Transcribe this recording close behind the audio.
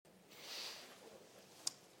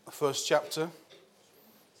first chapter.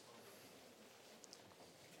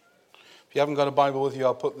 If you haven't got a Bible with you,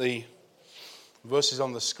 I'll put the verses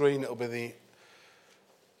on the screen. It'll be the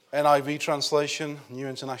NIV translation, New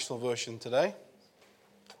International Version today.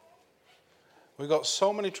 We've got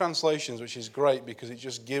so many translations, which is great because it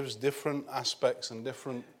just gives different aspects and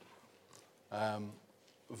different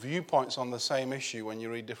viewpoints on the same issue when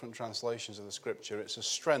you read different translations of the Scripture. It's a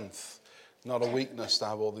strength, not a weakness, to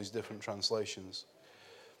have all these different translations.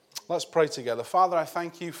 Let's pray together. Father, I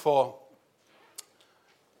thank you for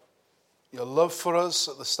your love for us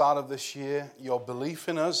at the start of this year, your belief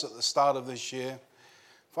in us at the start of this year.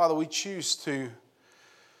 Father, we choose to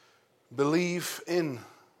believe in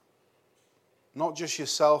not just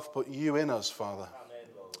yourself, but you in us, Father. Amen,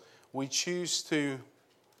 Lord. We choose to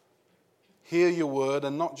hear your word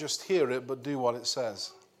and not just hear it, but do what it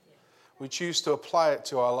says. We choose to apply it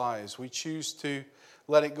to our lives. We choose to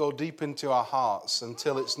let it go deep into our hearts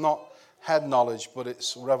until it's not head knowledge, but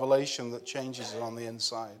it's revelation that changes it on the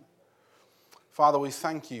inside. Father, we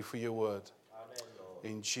thank you for your word. Amen, Lord.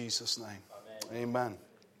 In Jesus' name. Amen. Amen.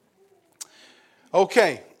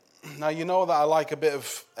 Okay. Now, you know that I like a bit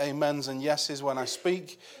of amens and yeses when I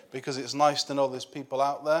speak because it's nice to know there's people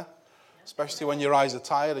out there, especially when your eyes are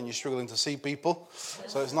tired and you're struggling to see people.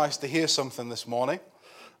 So it's nice to hear something this morning.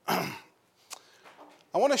 I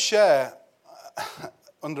want to share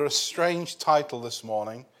under a strange title this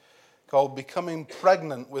morning called Becoming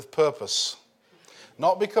Pregnant with Purpose.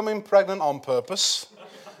 Not becoming pregnant on purpose,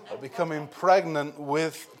 but becoming pregnant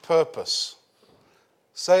with purpose.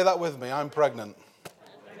 Say that with me. I'm pregnant.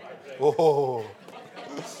 Oh,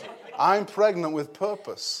 I'm pregnant with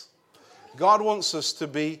purpose. God wants us to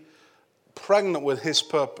be pregnant with his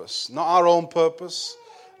purpose. Not our own purpose,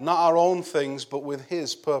 not our own things, but with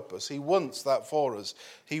his purpose. He wants that for us.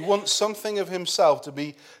 He wants something of himself to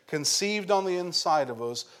be conceived on the inside of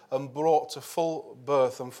us and brought to full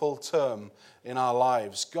birth and full term in our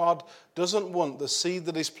lives. God doesn't want the seed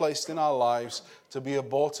that is placed in our lives to be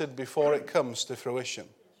aborted before it comes to fruition.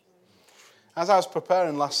 As I was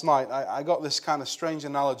preparing last night, I got this kind of strange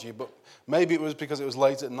analogy, but maybe it was because it was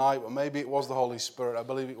late at night, or maybe it was the Holy Spirit. I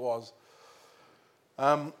believe it was.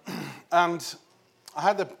 And I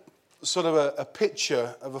had a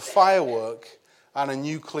picture of a firework and a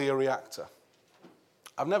nuclear reactor.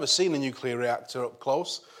 I've never seen a nuclear reactor up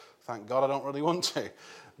close. Thank God I don't really want to.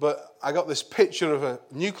 But I got this picture of a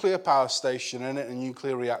nuclear power station in it, a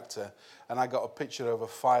nuclear reactor, and I got a picture of a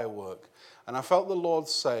firework. And I felt the Lord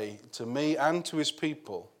say to me and to his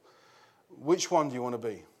people, which one do you want to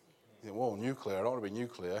be? You think, well, nuclear, I don't want to be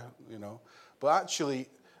nuclear, you know. But actually,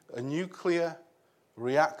 a nuclear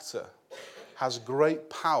reactor has great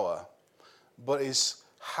power, but is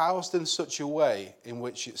housed in such a way in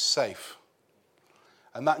which it's safe.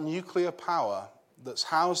 And that nuclear power that's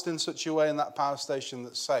housed in such a way in that power station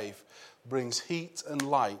that's safe brings heat and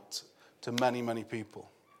light to many, many people.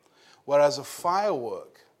 Whereas a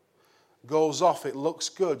firework goes off, it looks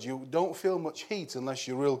good. You don't feel much heat unless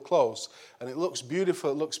you're real close. And it looks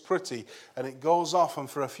beautiful, it looks pretty. And it goes off, and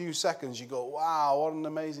for a few seconds you go, wow, what an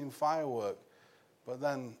amazing firework. But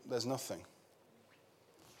then there's nothing.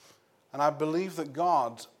 And I believe that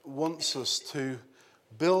God wants us to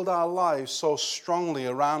build our lives so strongly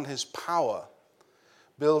around his power,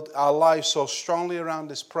 build our lives so strongly around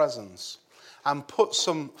his presence, and put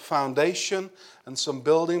some foundation and some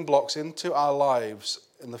building blocks into our lives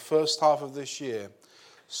in the first half of this year,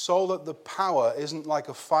 so that the power isn't like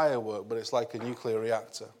a firework, but it's like a nuclear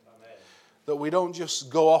reactor. Amen. That we don't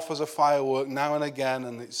just go off as a firework now and again,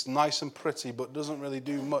 and it's nice and pretty, but doesn't really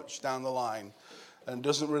do much down the line, and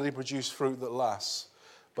doesn't really produce fruit that lasts.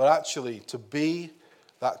 But actually, to be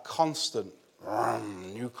that constant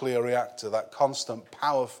nuclear reactor, that constant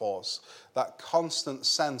power force, that constant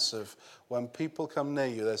sense of when people come near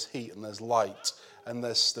you, there's heat and there's light and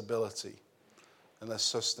there's stability and there's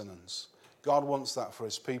sustenance. God wants that for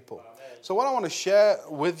his people. Amen. So what I want to share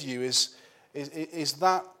with you is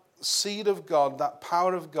that seed of God, that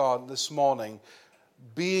power of God this morning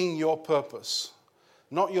being your purpose.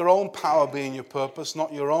 Not your own power being your purpose,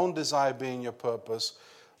 not your own desire being your purpose,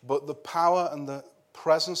 but the power and the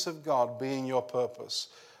presence of God being your purpose.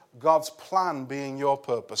 God's plan being your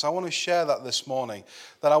purpose. I want to share that this morning,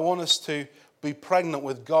 that I want us to be pregnant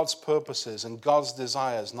with God's purposes and God's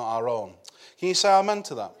desires, not our own. Can you say amen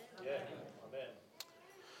to that? Yeah. Amen.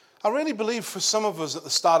 I really believe for some of us at the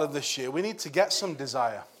start of this year, we need to get some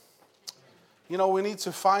desire. You know, we need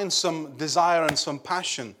to find some desire and some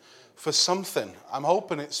passion for something. I'm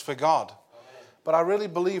hoping it's for God. But I really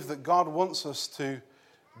believe that God wants us to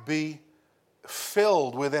be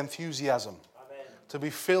filled with enthusiasm. Amen. to be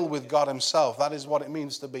filled with God himself. That is what it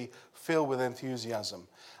means to be filled with enthusiasm.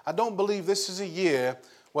 I don't believe this is a year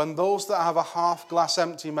when those that have a half glass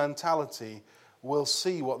empty mentality will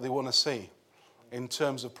see what they want to see in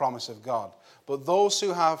terms of promise of God. But those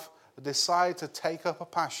who have decided to take up a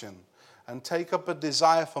passion and take up a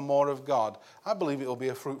desire for more of God, I believe it will be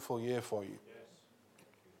a fruitful year for you. Yes.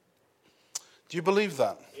 Do you believe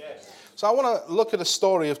that? Yes. So I want to look at a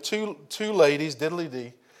story of two ladies,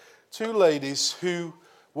 diddly-dee, two ladies who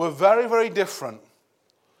were very, very different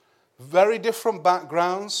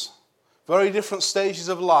backgrounds, very different stages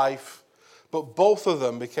of life, but both of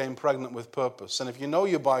them became pregnant with purpose. And if you know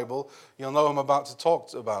your Bible, you'll know what I'm about to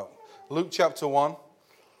talk about. Luke chapter 1,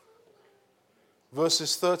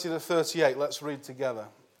 verses 30 to 38. Let's read together.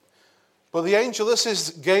 But the angel, this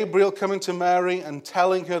is Gabriel coming to Mary and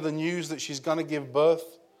telling her the news that she's going to give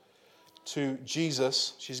birth to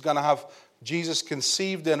Jesus. She's going to have Jesus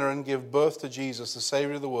conceived in her and give birth to Jesus, the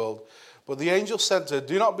Savior of the world. But the angel said to her,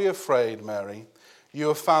 "Do not be afraid, Mary. You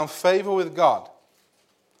have found favor with God.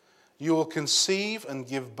 You will conceive and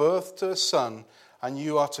give birth to a son, and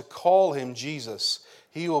you are to call him Jesus.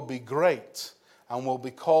 He will be great and will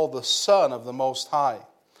be called the Son of the Most High.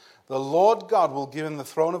 The Lord God will give him the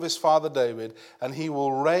throne of his father David, and he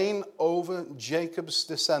will reign over Jacob's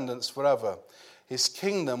descendants forever. His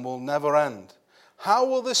kingdom will never end." "How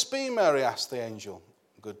will this be?" Mary asked the angel.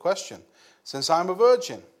 Good question. "Since I'm a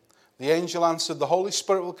virgin." The angel answered, "The Holy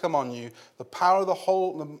Spirit will come on you. The power of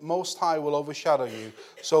the Most High will overshadow you.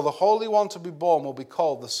 So the Holy One to be born will be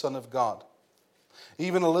called the Son of God.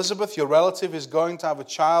 Even Elizabeth, your relative, is going to have a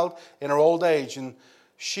child in her old age, and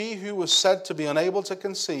she who was said to be unable to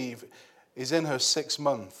conceive is in her 6th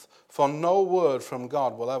month. For no word from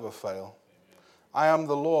God will ever fail." "I am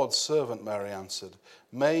the Lord's servant," Mary answered.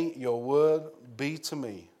 "May your word be to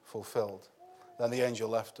me fulfilled." Then the angel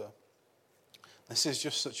left her. This is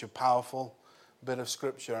just such a powerful bit of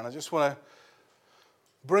scripture, and I just want to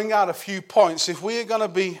bring out a few points. If we are going to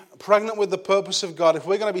be pregnant with the purpose of God, if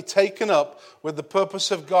we're going to be taken up with the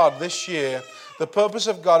purpose of God this year, the purpose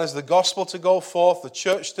of God is the gospel to go forth, the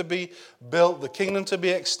church to be built, the kingdom to be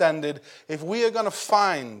extended. If we are going to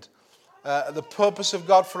find the purpose of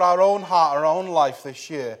God for our own heart, our own life this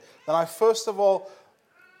year, then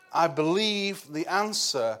I believe the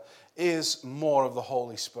answer is more of the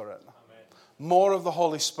Holy Spirit. More of the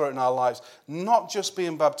Holy Spirit in our lives. Not just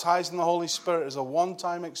being baptized in the Holy Spirit as a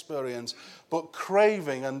one-time experience, but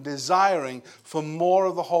craving and desiring for more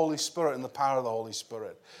of the Holy Spirit and the power of the Holy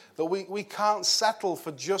Spirit. That we can't settle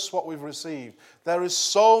for just what we've received. There is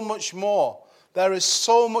so much more. There is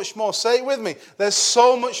so much more. Say it with me. There's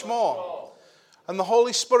so much more. And the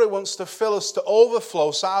Holy Spirit wants to fill us to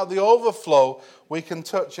overflow, so out of the overflow we can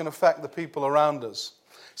touch and affect the people around us.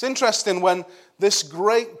 It's interesting, when this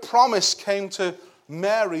great promise came to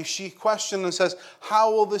Mary, she questioned and says, "How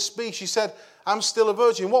will this be?" She said, "I'm still a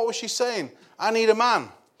virgin." What was she saying? I need a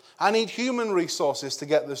man. I need human resources to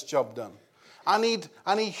get this job done. I need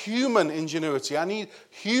human ingenuity. I need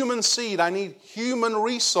human seed. I need human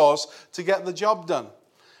resource to get the job done.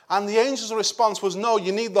 And the angel's response was, "No,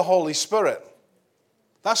 you need the Holy Spirit.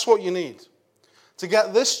 That's what you need. To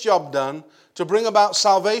get this job done, to bring about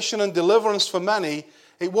salvation and deliverance for many,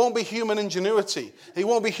 it won't be human ingenuity. It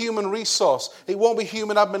won't be human resource. It won't be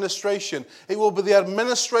human administration. It will be the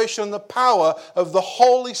administration and the power of the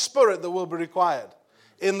Holy Spirit that will be required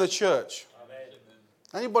in the church." Amen.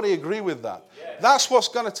 Anybody agree with that? Yes. That's what's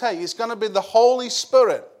going to take. It's going to be the Holy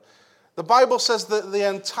Spirit. The Bible says that the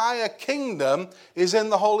entire kingdom is in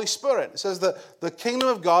the Holy Spirit. It says that the kingdom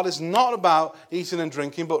of God is not about eating and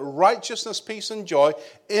drinking, but righteousness, peace, and joy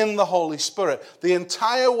in the Holy Spirit. The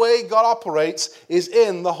entire way God operates is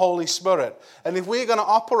in the Holy Spirit. And if we're going to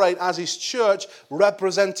operate as His church,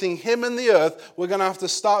 representing Him in the earth, we're going to have to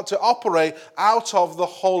start to operate out of the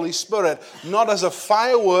Holy Spirit. Not as a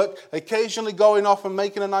firework, occasionally going off and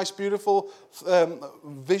making a nice, beautiful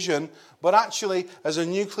vision, but actually as a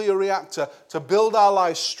nuclear reactor to build our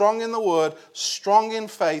lives strong in the Word, strong in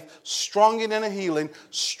faith, strong in inner healing,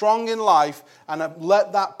 strong in life, and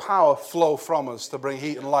let that power flow from us to bring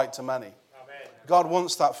heat and light to many. Amen. God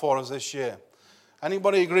wants that for us this year.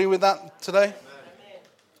 Anybody agree with that today? Amen.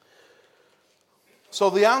 So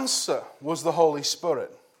the answer was the Holy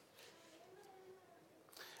Spirit.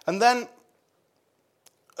 And then,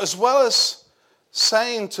 as well as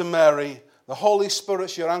saying to Mary, "The Holy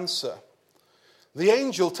Spirit's your answer," the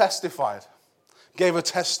angel testified, gave a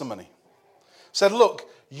testimony. Said, "Look,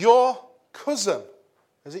 your cousin,"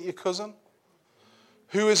 is it your cousin?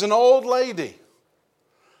 "Who is an old lady,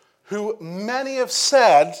 who many have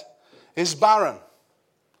said is barren,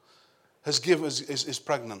 is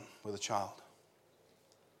pregnant with a child."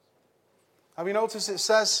 Have you noticed it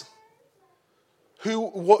says, who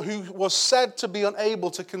was said to be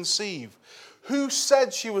unable to conceive? Who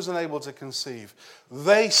said she was unable to conceive?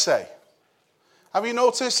 They say. Have you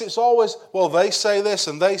noticed it's always, well, they say this,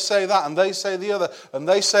 and they say that, and they say the other, and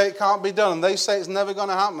they say it can't be done, and they say it's never going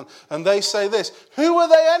to happen, and they say this. Who are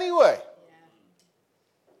they anyway?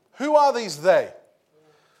 Who are these they?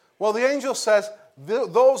 Well, the angel says,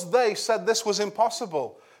 those they said this was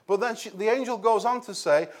impossible. But then the angel goes on to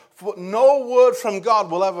say, but no word from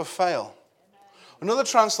God will ever fail. Another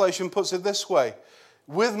translation puts it this way.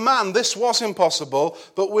 With man, this was impossible,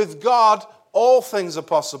 but with God, all things are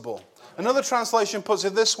possible. Another translation puts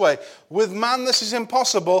it this way. With man, this is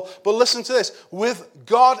impossible, but listen to this. With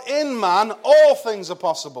God in man, all things are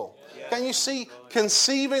possible. Yeah. Can you see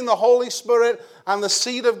conceiving the Holy Spirit and the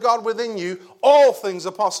seed of God within you, all things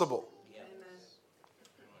are possible. Yeah.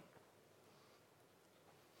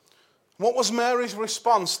 What was Mary's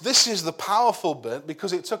response? This is the powerful bit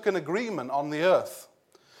because it took an agreement on the earth.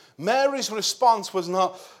 Mary's response was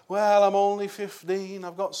not, well, I'm only 15,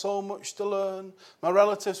 I've got so much to learn. My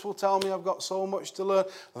relatives will tell me I've got so much to learn.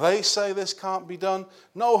 They say this can't be done.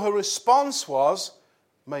 No, her response was,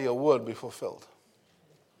 may your word be fulfilled.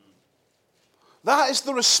 That is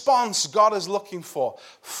the response God is looking for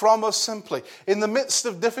from us simply. In the midst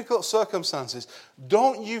of difficult circumstances,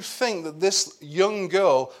 don't you think that this young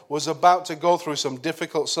girl was about to go through some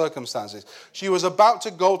difficult circumstances? She was about to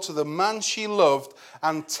go to the man she loved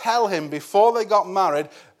and tell him before they got married,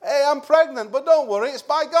 hey, I'm pregnant, but don't worry, it's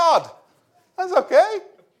by God. That's okay.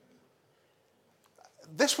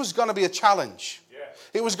 This was going to be a challenge.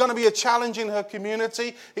 It was going to be a challenge in her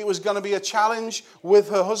community. It was going to be a challenge with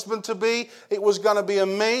her husband-to-be. It was going to be a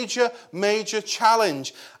major, major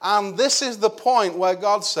challenge. And this is the point where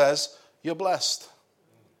God says, you're blessed.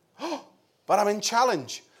 But I'm in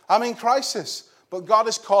challenge. I'm in crisis. But God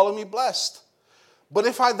is calling me blessed. But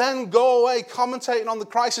if I then go away commentating on the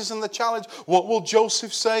crisis and the challenge, what will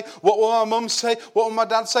Joseph say? What will my mum say? What will my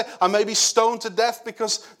dad say? I may be stoned to death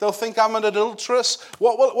because they'll think I'm an adulteress.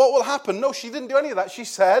 What will happen? No, she didn't do any of that. She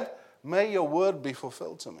said, may your word be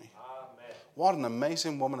fulfilled to me. Amen. What an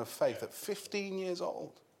amazing woman of faith at 15 years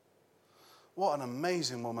old. What an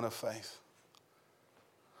amazing woman of faith.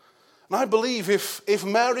 And I believe if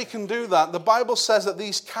Mary can do that, the Bible says that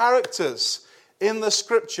these characters in the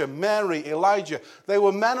scripture, Mary, Elijah, they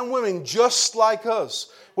were men and women just like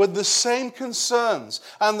us, with the same concerns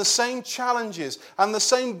and the same challenges and the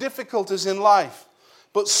same difficulties in life.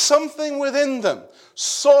 But something within them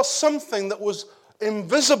saw something that was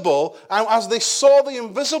invisible, and as they saw the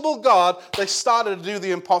invisible God, they started to do the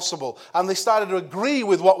impossible, and they started to agree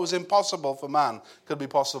with what was impossible for man could be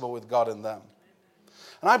possible with God in them.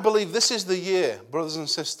 And I believe this is the year, brothers and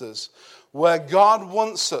sisters, where God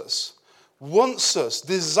wants us,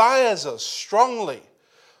 desires us strongly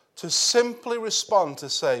to simply respond to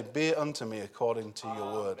say, be it unto me according to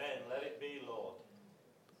your word. Amen. Let it be, Lord.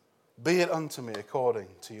 Be it unto me according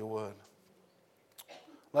to your word.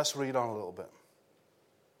 Let's read on a little bit.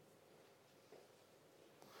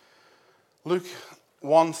 Luke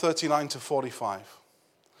 1:39-45.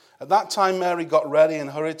 At that time Mary got ready and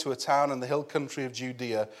hurried to a town in the hill country of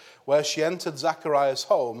Judea, where she entered Zachariah's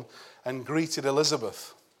home and greeted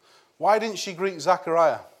Elizabeth. Why didn't she greet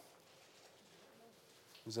Zachariah?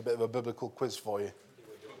 There's a bit of a biblical quiz for you.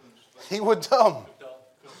 He was dumb.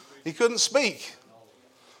 He couldn't speak.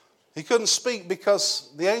 He couldn't speak because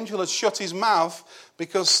the angel had shut his mouth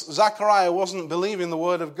because Zachariah wasn't believing the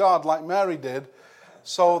word of God like Mary did.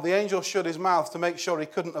 So the angel shut his mouth to make sure he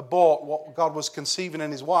couldn't abort what God was conceiving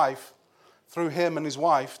in his wife through him and his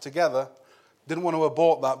wife together. Didn't want to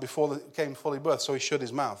abort that before it came fully birthed, so he shut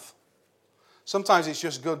his mouth. Sometimes it's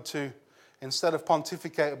just good to, instead of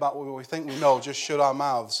pontificate about what we think we know, just shut our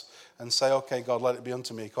mouths and say, okay, God, let it be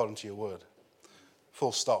unto me according to your word.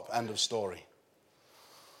 Full stop, end of story.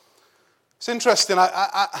 It's interesting.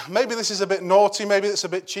 Maybe this is a bit naughty, maybe it's a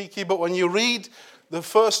bit cheeky, but when you read the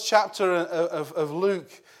first chapter of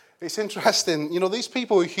Luke, it's interesting. You know, these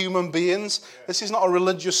people are human beings. This is not a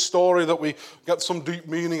religious story that we get some deep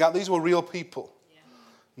meaning at. These were real people.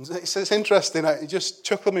 It's interesting. It just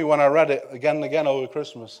chuckled me when I read it again and again over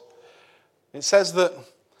Christmas. It says that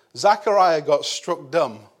Zachariah got struck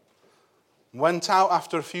dumb, went out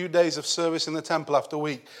after a few days of service in the temple after a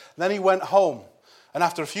week. Then he went home. And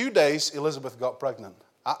after a few days, Elizabeth got pregnant.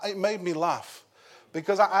 It made me laugh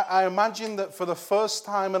because I imagine that for the first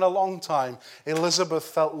time in a long time, Elizabeth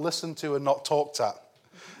felt listened to and not talked at.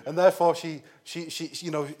 And therefore, she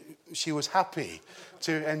was happy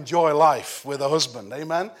to enjoy life with her husband,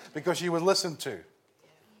 amen? Because she was listened to.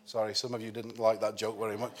 Sorry, some of you didn't like that joke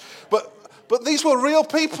very much. But these were real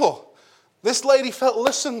people. This lady felt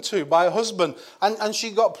listened to by her husband, and she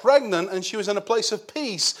got pregnant, and she was in a place of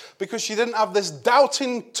peace because she didn't have this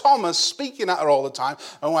doubting Thomas speaking at her all the time.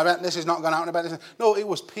 Oh, I bet this is not going to happen. I bet this. No, it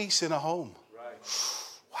was peace in her home. Right.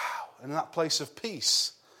 Wow. In that place of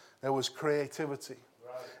peace, there was creativity.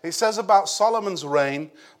 Right. It says about Solomon's reign,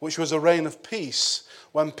 which was a reign of peace,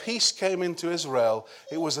 when peace came into Israel,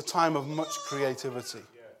 it was a time of much creativity.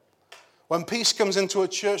 Yeah. When peace comes into a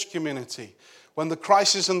church community, when the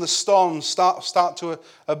crisis and the storms start to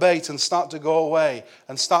abate and start to go away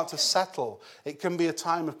and start to settle, it can be a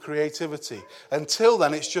time of creativity. Until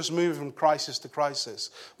then, it's just moving from crisis to crisis.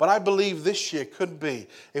 But I believe this year could be,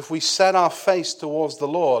 if we set our face towards the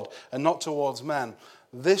Lord and not towards men,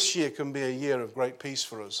 this year can be a year of great peace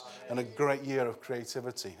for us. Amen. And a great year of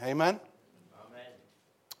creativity. Amen? Amen.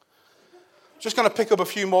 Just going to pick up a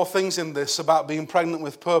few more things in this about being pregnant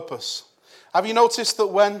with purpose. Have you noticed that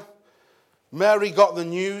when Mary got the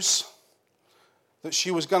news that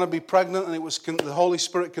she was going to be pregnant and it was the Holy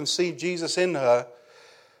Spirit conceived Jesus in her,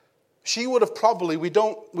 she would have probably, we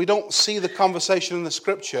don't see the conversation in the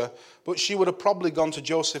scripture, but she would have probably gone to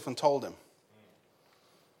Joseph and told him.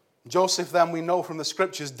 Joseph then, we know from the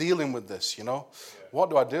scriptures, dealing with this, you know. Yeah. What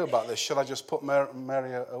do I do about this? Should I just put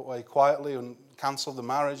Mary away quietly and cancel the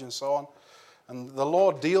marriage and so on? And the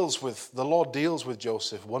Lord deals with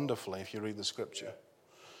Joseph wonderfully if you read the scripture. Yeah.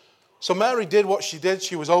 So Mary did what she did.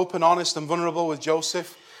 She was open, honest, and vulnerable with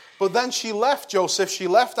Joseph. But then she left Joseph. She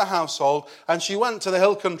left the household, and she went to the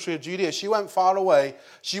hill country of Judea. She went far away.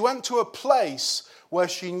 She went to a place where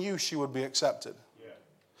she knew she would be accepted. Yeah.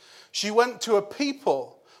 She went to a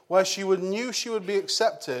people where she knew she would be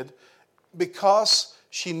accepted because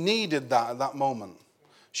she needed that at that moment.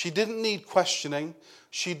 She didn't need questioning.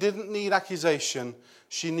 She didn't need accusation.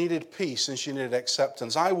 She needed peace, and she needed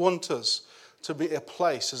acceptance. I want us to be a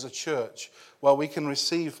place as a church where we can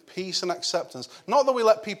receive peace and acceptance. Not that we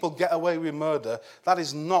let people get away with murder. That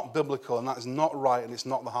is not biblical, and that is not right, and it's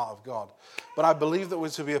not the heart of God. But I believe that we're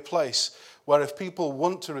to be a place where if people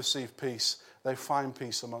want to receive peace, they find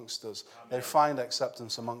peace amongst us. Amen. They find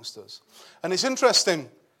acceptance amongst us. And it's interesting,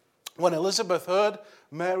 when Elizabeth heard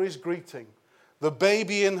Mary's greeting, the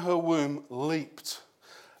baby in her womb leaped.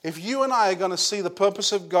 If you and I are going to see the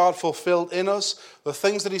purpose of God fulfilled in us, the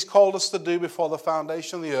things that he's called us to do before the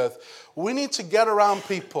foundation of the earth, we need to get around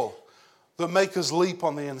people that make us leap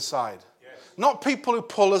on the inside. Yes. Not people who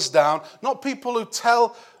pull us down, not people who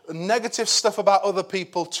tell negative stuff about other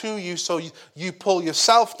people to you so you pull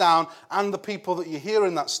yourself down and the people that you're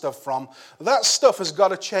hearing that stuff from. That stuff has got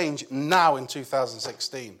to change now in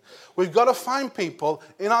 2016. We've got to find people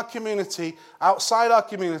in our community, outside our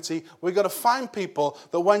community. We've got to find people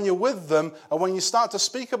that when you're with them and when you start to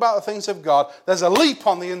speak about the things of God, there's a leap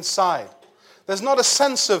on the inside. There's not a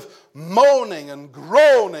sense of moaning and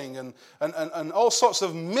groaning and all sorts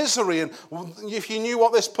of misery. And if you knew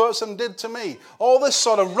what this person did to me, all this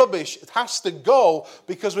sort of rubbish, it has to go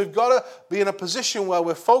because we've got to be in a position where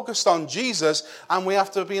we're focused on Jesus, and we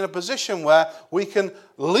have to be in a position where we can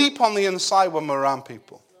leap on the inside when we're around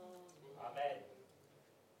people. Amen.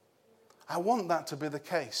 I want that to be the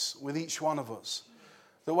case with each one of us.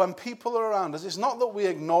 That when people are around us, it's not that we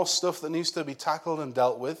ignore stuff that needs to be tackled and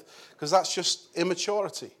dealt with, because that's just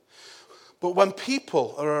immaturity. But when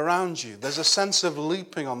people are around you, there's a sense of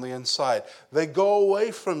leaping on the inside. They go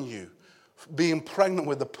away from you being pregnant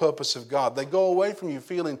with the purpose of God. They go away from you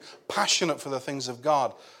feeling passionate for the things of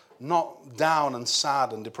God, not down and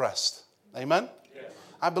sad and depressed. Amen? Yes.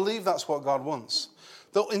 I believe that's what God wants.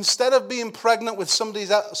 That instead of being pregnant with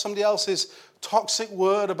somebody else's toxic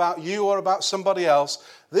word about you or about somebody else,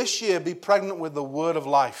 this year be pregnant with the word of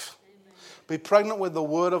life. Amen. Be pregnant with the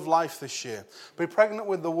word of life this year. Be pregnant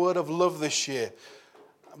with the word of love this year.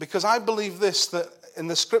 Because I believe this, that in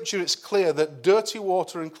the scripture it's clear that dirty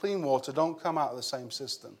water and clean water don't come out of the same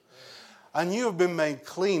system. And you have been made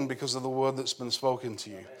clean because of the word that's been spoken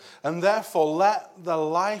to you. And therefore, let the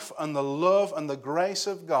life and the love and the grace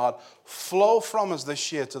of God flow from us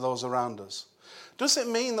this year to those around us. Does it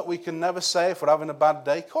mean that we can never say if we're having a bad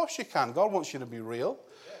day? Of course you can. God wants you to be real.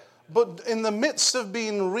 But in the midst of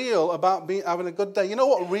being real about having a good day, you know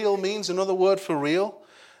what real means? Another word for real?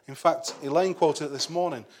 In fact, Elaine quoted it this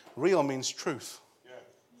morning. Real means truth.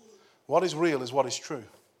 What is real is what is true.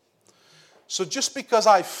 So just because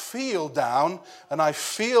I feel down and I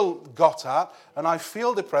feel got at and I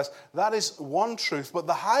feel depressed, that is one truth. But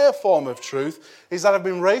the higher form of truth is that I've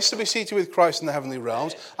been raised to be seated with Christ in the heavenly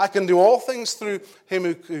realms. I can do all things through him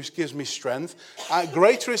who gives me strength.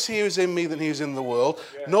 Greater is he who is in me than he who is in the world.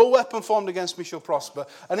 No weapon formed against me shall prosper.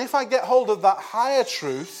 And if I get hold of that higher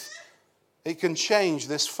truth, it can change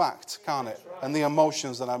this fact, can't it? And the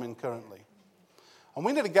emotions that I'm in currently. And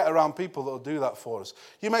we need to get around people that will do that for us.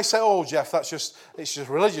 You may say, oh, Jeff, it's just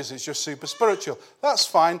religious, it's just super spiritual. That's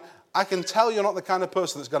fine. I can tell you're not the kind of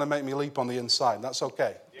person that's going to make me leap on the inside. That's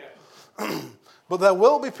okay. Yeah. But there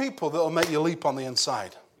will be people that will make you leap on the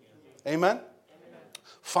inside. Amen? Amen?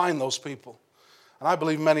 Find those people. And I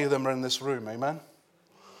believe many of them are in this room. Amen?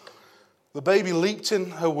 The baby leaped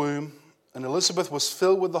in her womb, and Elizabeth was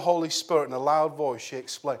filled with the Holy Spirit. In a loud voice, she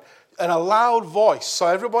explained. In a loud voice, so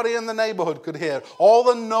everybody in the neighborhood could hear. All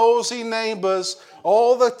the nosy neighbors,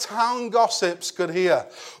 all the town gossips could hear.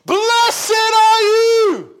 Blessed are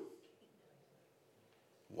you!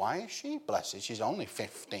 Why is she blessed? She's only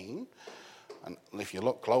 15. And if you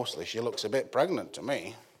look closely, she looks a bit pregnant to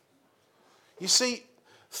me. You see,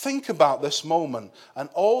 think about this moment. An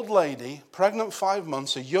old lady, pregnant 5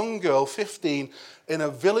 months, a young girl, 15, in a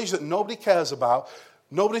village that nobody cares about.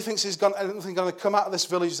 Nobody thinks anything going to come out of this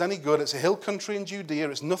village is any good. It's a hill country in Judea.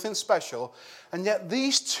 It's nothing special. And yet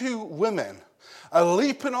these two women are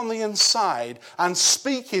leaping on the inside and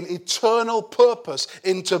speaking eternal purpose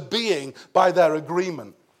into being by their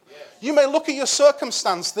agreement. You may look at your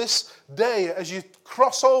circumstance this day as you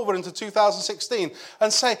cross over into 2016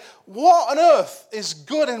 and say, what on earth is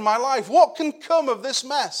good in my life? What can come of this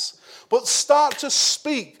mess? But start to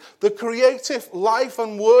speak the creative life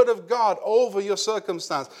and word of God over your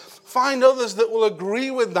circumstance. Find others that will agree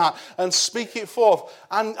with that and speak it forth.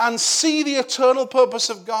 And see the eternal purpose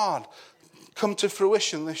of God come to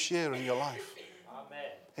fruition this year in your life. Amen.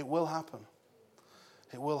 It will happen.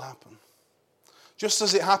 It will happen. Just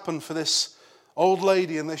as it happened for this old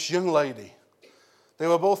lady and this young lady. They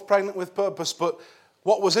were both pregnant with purpose, but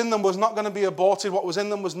what was in them was not going to be aborted. What was in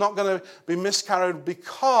them was not going to be miscarried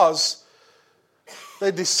because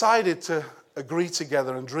they decided to agree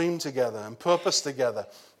together and dream together and purpose together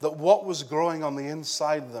that what was growing on the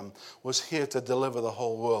inside of them was here to deliver the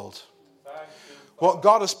whole world. What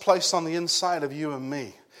God has placed on the inside of you and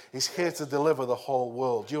me is here to deliver the whole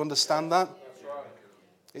world. Do you understand that?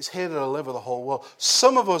 It's here to deliver the whole world.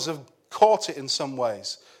 Some of us have caught it in some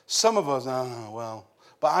ways. Some of us, well.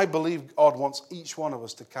 But I believe God wants each one of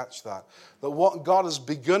us to catch that. That what God has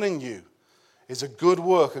begun in you is a good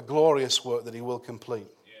work, a glorious work that he will complete.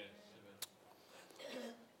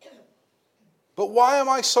 But why am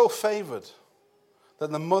I so favored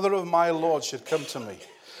that the mother of my Lord should come to me?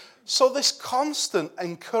 So this constant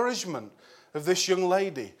encouragement of this young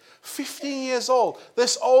lady, 15 years old,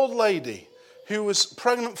 this old lady, who was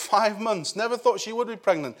pregnant 5 months, never thought she would be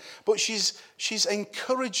pregnant, but she's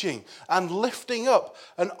encouraging and lifting up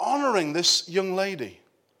and honoring this young lady,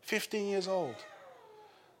 15 years old.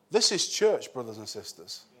 This is church, brothers and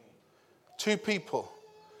sisters. Two people.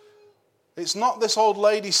 It's not this old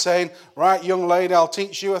lady saying, right, young lady, I'll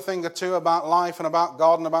teach you a thing or two about life and about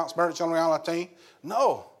God and about spiritual reality.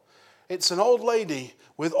 No, it's an old lady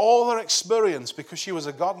with all her experience, because she was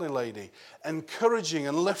a godly lady, encouraging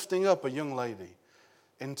and lifting up a young lady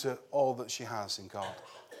into all that she has in God.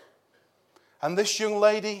 And this young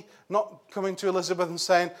lady not coming to Elizabeth and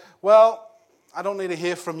saying, well, I don't need to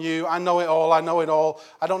hear from you. I know it all.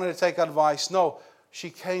 I don't need to take advice. No,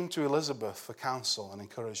 she came to Elizabeth for counsel and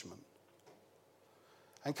encouragement.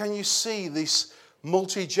 And can you see this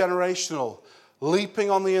multi-generational leaping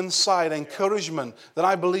on the inside encouragement that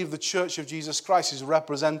I believe the Church of Jesus Christ is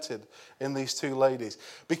represented in these two ladies?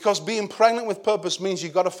 Because being pregnant with purpose means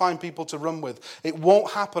you've got to find people to run with. It won't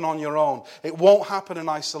happen on your own. It won't happen in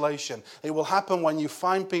isolation. It will happen when you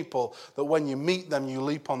find people that when you meet them, you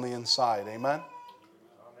leap on the inside. Amen?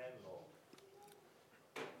 Amen,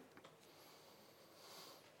 Lord.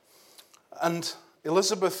 And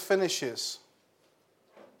Elizabeth finishes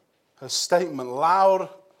her statement loud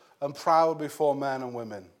and proud before men and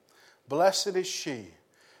women. Blessed is she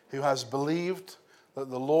who has believed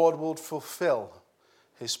that the Lord will fulfill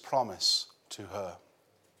his promise to her.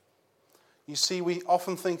 You see, we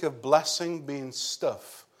often think of blessing being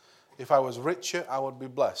stuff. If I was richer, I would be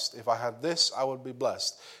blessed. If I had this, I would be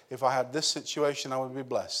blessed. If I had this situation, I would be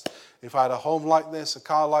blessed. If I had a home like this, a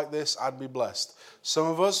car like this, I'd be blessed. Some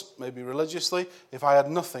of us, maybe religiously, if I had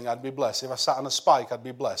nothing, I'd be blessed. If I sat on a spike, I'd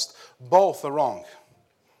be blessed. Both are wrong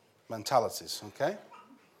mentalities, okay?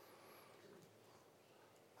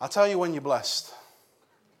 I'll tell you when you're blessed.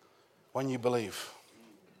 When you believe.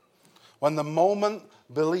 When the moment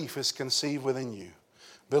belief is conceived within you.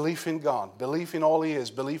 Belief in God, belief in all he is,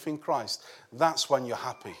 belief in Christ. That's when you're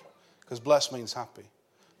happy. Because blessed means happy.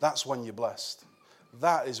 That's when you're blessed.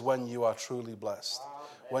 That is when you are truly blessed.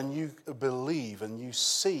 When you believe and you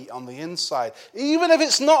see on the inside, even if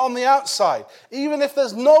it's not on the outside, even if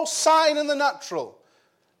there's no sign in the natural,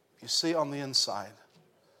 you see it on the inside,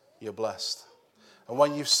 you're blessed. And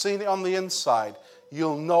when you've seen it on the inside,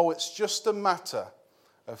 you'll know it's just a matter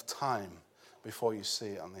of time before you see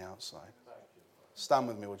it on the outside. Stand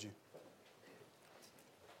with me, would you?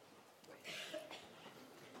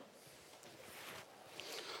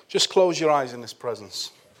 Just close your eyes in His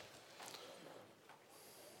presence.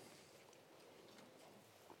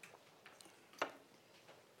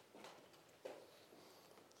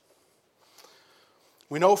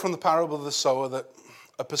 We know from the parable of the sower that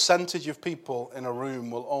a percentage of people in a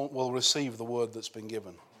room will receive the word that's been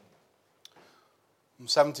given.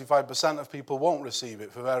 75% of people won't receive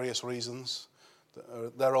it for various reasons,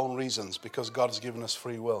 their own reasons, because God has given us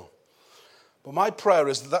free will. But my prayer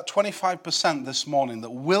is that 25% this morning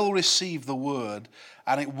that will receive the word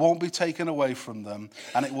and it won't be taken away from them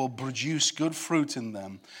and it will produce good fruit in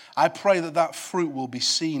them. I pray that that fruit will be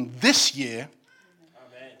seen this year.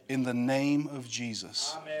 Amen. In the name of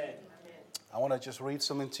Jesus. Amen. I want to just read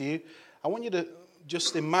something to you. I want you to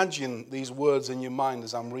just imagine these words in your mind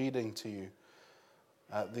as I'm reading to you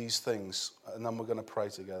these things, and then we're going to pray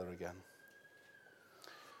together again.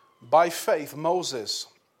 By faith, Moses,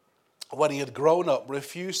 when he had grown up,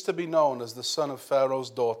 refused to be known as the son of Pharaoh's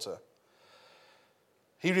daughter.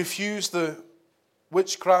 He refused the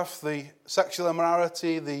witchcraft, the sexual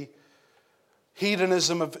immorality, the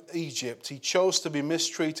hedonism of Egypt. He chose to be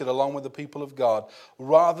mistreated along with the people of God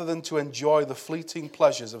rather than to enjoy the fleeting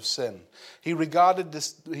pleasures of sin. He regarded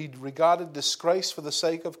disgrace for the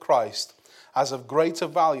sake of Christ as of greater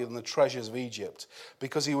value than the treasures of Egypt,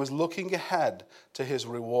 because he was looking ahead to his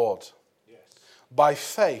reward. Yes. By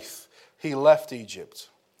faith, he left Egypt,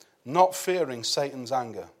 not fearing Satan's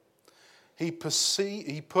anger. He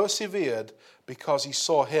persevered because he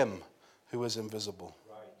saw him who is invisible.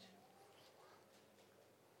 Right.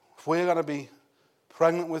 If we're going to be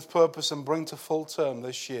pregnant with purpose and bring to full term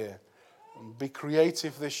this year, and be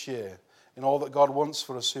creative this year in all that God wants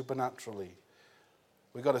for us supernaturally,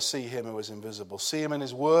 we've got to see him who is invisible. See him in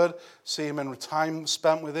his word. See him in time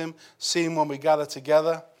spent with him. See him when we gather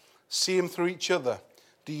together. See him through each other.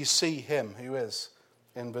 Do you see him who is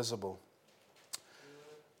invisible?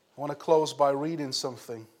 I want to close by reading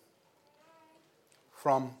something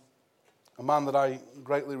from a man that I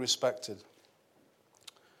greatly respected.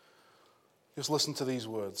 Just listen to these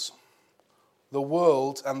words. The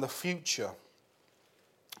world and the future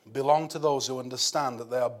belong to those who understand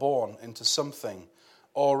that they are born into something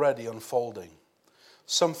already unfolding,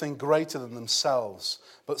 something greater than themselves,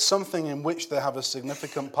 but something in which they have a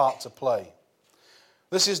significant part to play.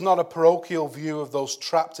 This is not a parochial view of those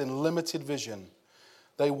trapped in limited vision.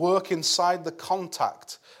 They work inside the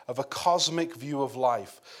contact of a cosmic view of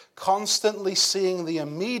life, constantly seeing the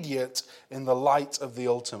immediate in the light of the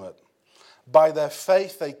ultimate. By their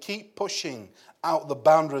faith, they keep pushing out the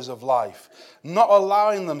boundaries of life, not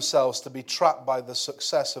allowing themselves to be trapped by the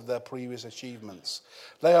success of their previous achievements.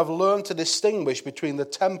 They have learned to distinguish between the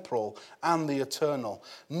temporal and the eternal,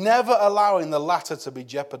 never allowing the latter to be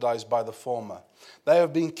jeopardized by the former. They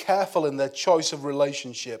have been careful in their choice of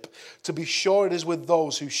relationship to be sure it is with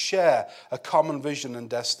those who share a common vision and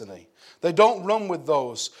destiny. They don't run with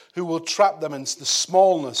those who will trap them into the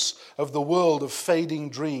smallness of the world of fading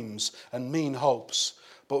dreams and mean hopes,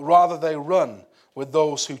 but rather they run with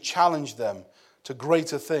those who challenge them to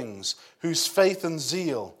greater things, whose faith and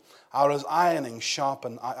zeal are as iron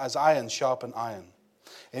sharpen iron.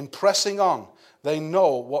 In pressing on, they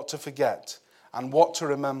know what to forget and what to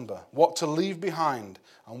remember, what to leave behind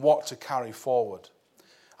and what to carry forward.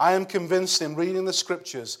 I am convinced in reading the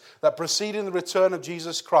scriptures that preceding the return of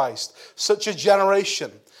Jesus Christ, such a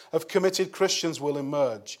generation of committed Christians will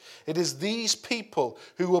emerge. It is these people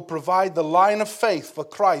who will provide the line of faith for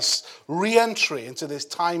Christ's re-entry into this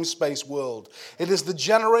time-space world. It is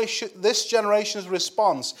this generation's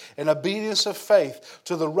response in obedience of faith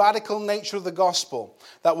to the radical nature of the gospel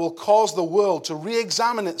that will cause the world to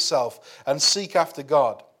re-examine itself and seek after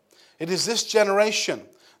God. It is this generation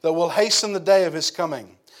that will hasten the day of his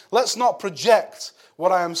coming. Let's not project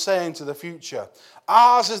what I am saying to the future.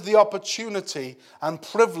 Ours is the opportunity and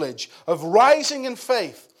privilege of rising in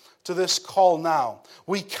faith to this call now.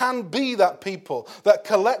 We can be that people that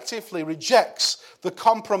collectively rejects the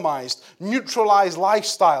compromised, neutralized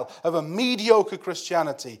lifestyle of a mediocre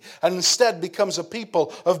Christianity and instead becomes a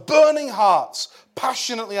people of burning hearts,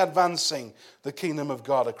 passionately advancing the kingdom of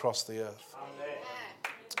God across the earth.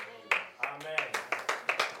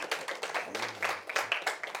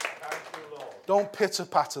 Don't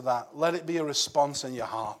pitter-patter that. Let it be a response in your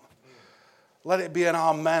heart. Let it be an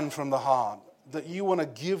amen from the heart that you want to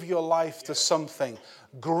give your life to something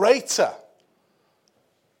greater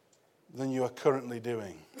than you are currently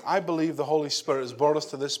doing. I believe the Holy Spirit has brought us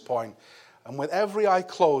to this point, and with every eye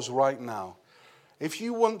closed right now, If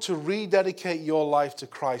you want to rededicate your life to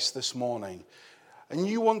Christ this morning, and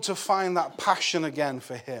you want to find that passion again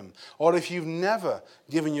for him, or if you've never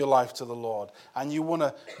given your life to the Lord and you want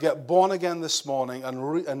to get born again this morning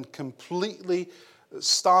and completely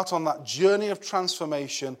start on that journey of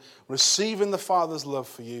transformation, receiving the Father's love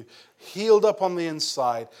for you, healed up on the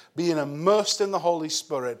inside, being immersed in the Holy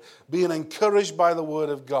Spirit, being encouraged by the Word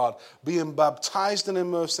of God, being baptized and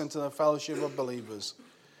immersed into the fellowship of believers,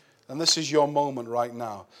 and this is your moment right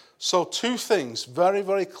now. So 2 things very,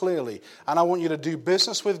 very clearly. And I want you to do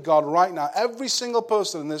business with God right now. Every single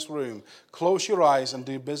person in this room, close your eyes and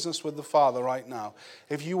do business with the Father right now.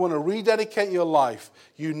 If you want to rededicate your life,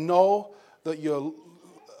 you know that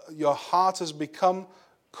your heart has become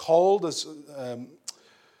cold, as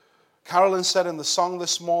Carolyn said in the song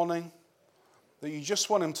this morning, that you just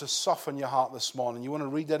want him to soften your heart this morning. You want to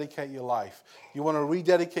rededicate your life. You want to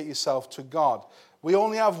rededicate yourself to God. We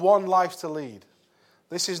only have one life to lead.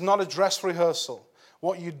 This is not a dress rehearsal.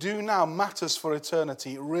 What you do now matters for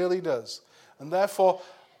eternity. It really does. And therefore,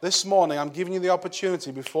 this morning, I'm giving you the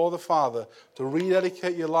opportunity before the Father to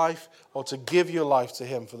rededicate your life or to give your life to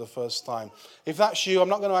him for the first time. If that's you, I'm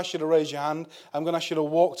not going to ask you to raise your hand. I'm going to ask you to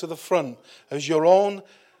walk to the front as your own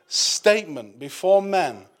statement before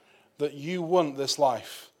men that you want this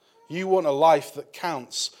life. You want a life that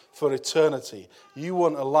counts for eternity. You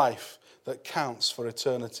want a life that counts for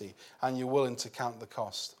eternity, and you're willing to count the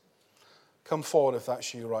cost. Come forward if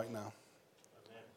that's you right now.